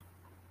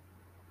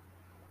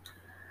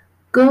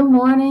Good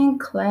morning,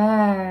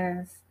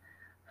 class.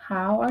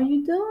 How are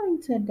you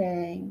doing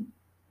today?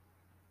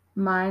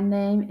 My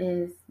name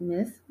is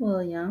Miss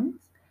Williams,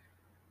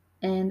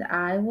 and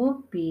I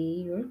will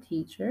be your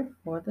teacher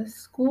for the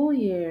school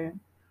year.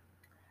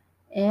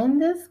 In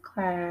this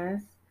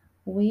class,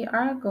 we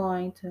are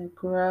going to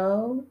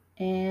grow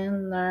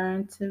and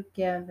learn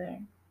together.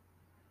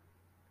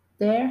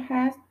 There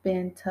has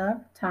been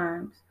tough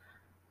times,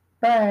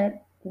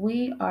 but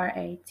we are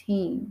a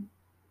team,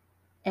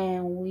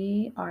 and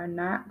we are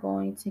not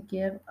going to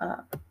give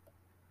up.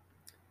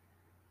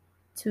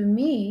 To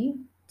me,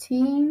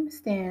 team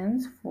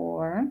stands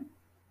for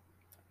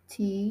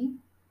T,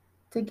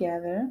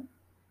 together,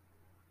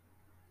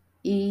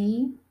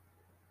 E,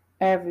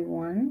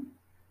 everyone,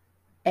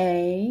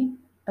 A,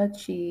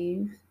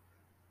 achieves,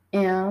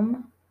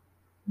 M,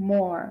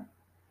 more.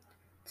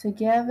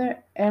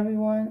 Together,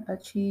 everyone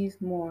achieves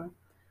more.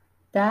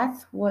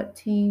 That's what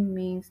team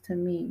means to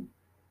me.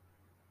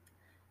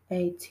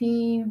 A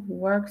team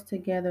works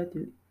together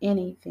through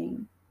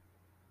anything.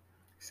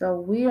 So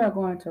we are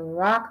going to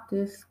rock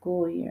this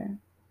school year.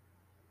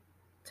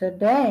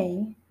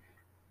 Today,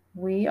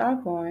 we are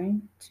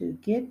going to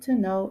get to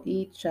know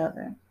each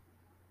other.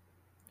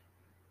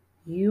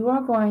 You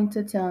are going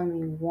to tell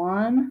me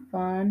one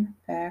fun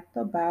fact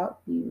about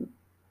you.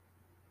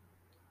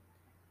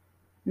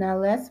 Now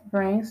let's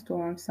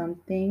brainstorm some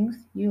things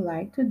you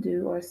like to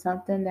do or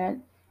something that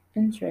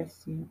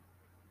interests you.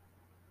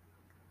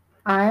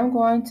 I am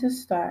going to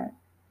start.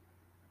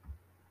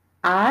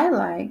 I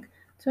like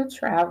to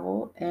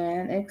travel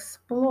and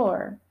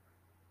explore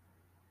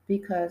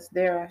because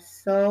there are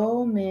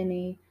so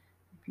many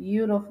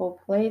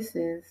beautiful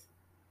places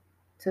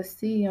to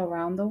see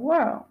around the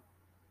world.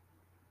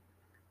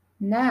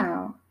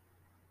 Now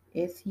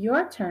it's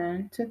your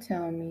turn to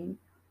tell me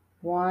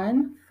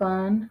one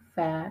fun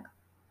fact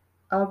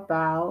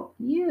about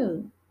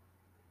you.